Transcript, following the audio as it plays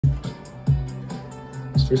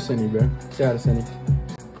for Cindy, bro. Shout out to Cindy.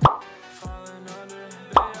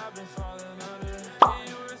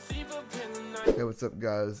 Hey, what's up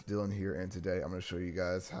guys, Dylan here, and today I'm going to show you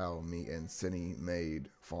guys how me and Cindy made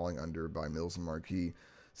Falling Under by Mills and Marquee.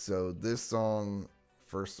 So this song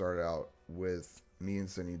first started out with me and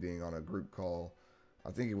Cindy being on a group call.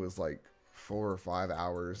 I think it was like 4 or 5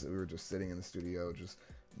 hours that we were just sitting in the studio just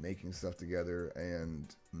making stuff together,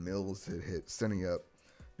 and Mills had hit Cindy up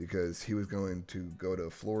because he was going to go to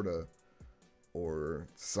Florida or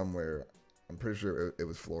somewhere, I'm pretty sure it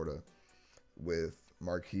was Florida, with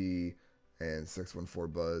Marquee and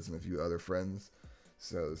 614 Buzz and a few other friends.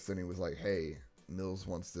 So Cindy was like, hey, Mills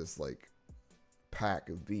wants this like pack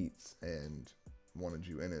of beats and wanted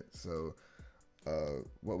you in it. So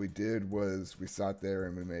what we did was we sat there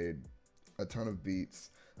and we made a ton of beats.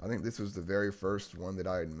 I think this was the very first one that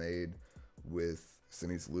I had made with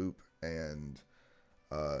Cindy's loop, and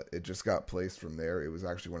it just got placed from there. It was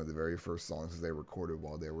actually one of the very first songs that they recorded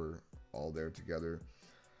while they were all there together.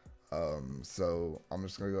 So I'm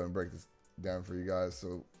just gonna go ahead and break this down for you guys.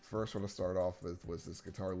 So first what I started off with was this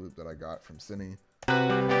guitar loop that I got from Cindy.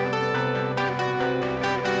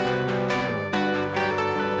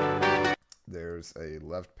 There's a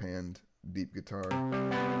left panned deep guitar, and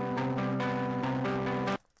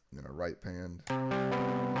then a right panned,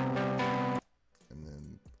 and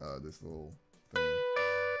then this little thing,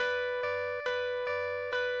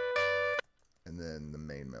 and then the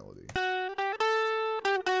main melody.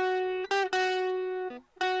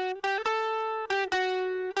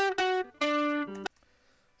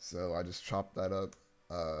 So I just chopped that up,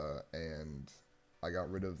 and I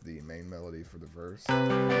got rid of the main melody for the verse.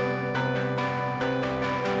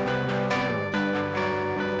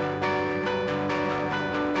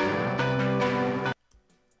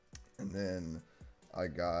 And then I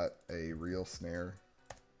got a real snare,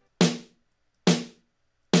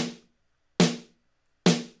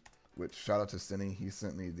 which shout out to Cindy. He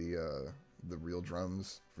sent me the real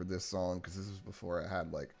drums for this song because this was before I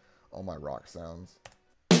had like all my rock sounds.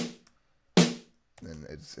 And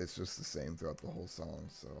it's just the same throughout the whole song,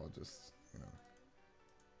 so I'll just,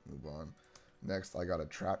 move on. Next, I got a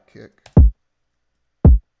trap kick.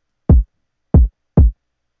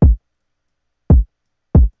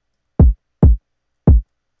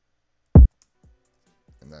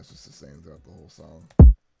 And that's just the same throughout the whole song.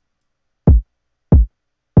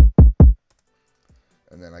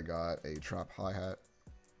 And then I got a trap hi-hat.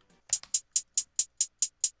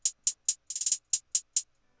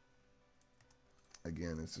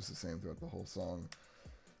 Again, it's just the same throughout the whole song.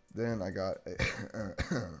 Then I got a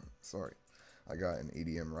I got an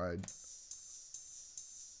EDM ride,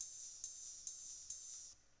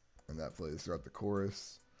 and that plays throughout the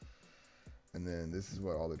chorus. And then this is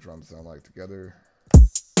what all the drums sound like together.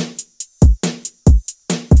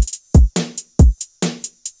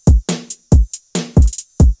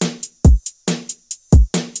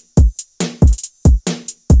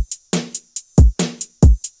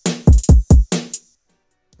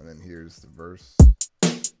 And then here's the verse.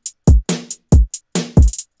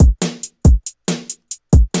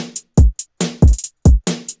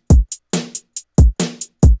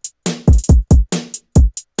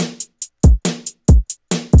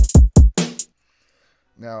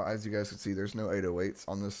 Now, as you guys can see, there's no 808s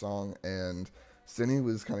on this song, and Cindy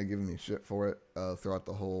was kind of giving me shit for it throughout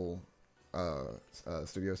the whole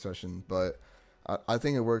studio session, but I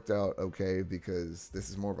think it worked out okay because this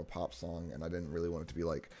is more of a pop song, and I didn't really want it to be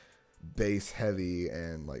like bass heavy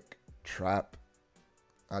and like trap.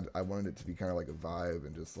 I wanted it to be kind of like a vibe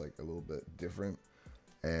and just like a little bit different.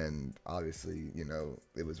 And obviously,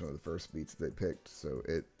 it was one of the first beats they picked, so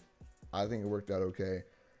I think it worked out okay.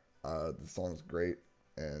 The song's great,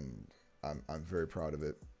 and I'm very proud of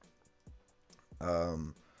it.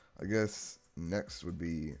 I guess next would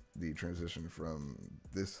be the transition from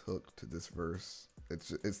this hook to this verse.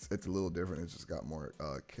 It's a little different. It's just got more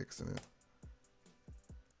kicks in it.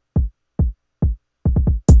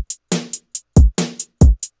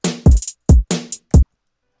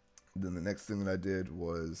 Then the next thing that I did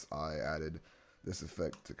was I added this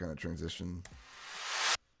effect to kind of transition.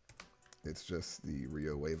 It's just the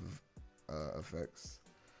Rio wave effects.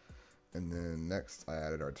 And then next I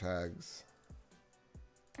added our tags.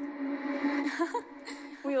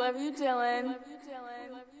 We love you, Dylan.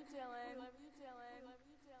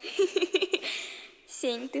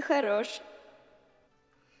 Сень, ты хорош.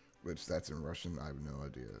 Which that's in Russian, I have no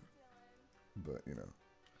idea. But,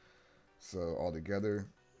 So all together.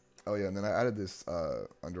 Oh yeah, and then I added this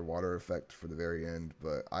underwater effect for the very end,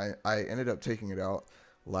 but I ended up taking it out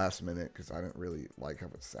last minute because I didn't really like how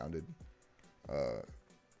it sounded.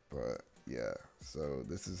 But yeah, So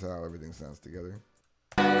this is how everything sounds together.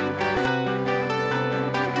 We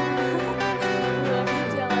love you,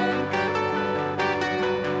 Dylan.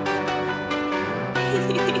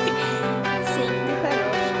 Сень, ты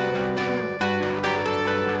хорош.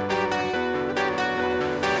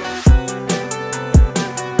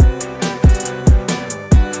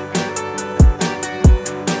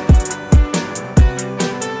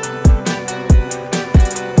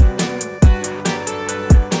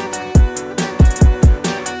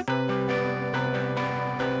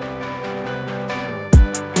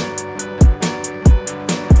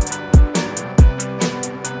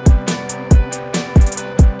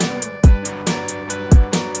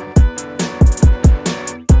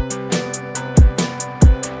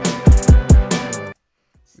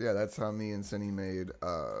 Yeah, that's how me and Cindy made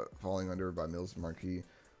Falling Under by Mills and Marquee.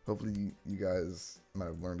 Hopefully you guys might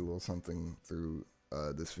have learned a little something through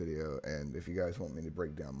this video, and if you guys want me to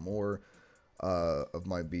break down more of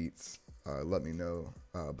my beats, let me know.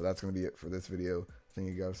 But that's going to be it for this video. Thank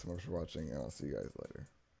you guys so much for watching, and I'll see you guys later.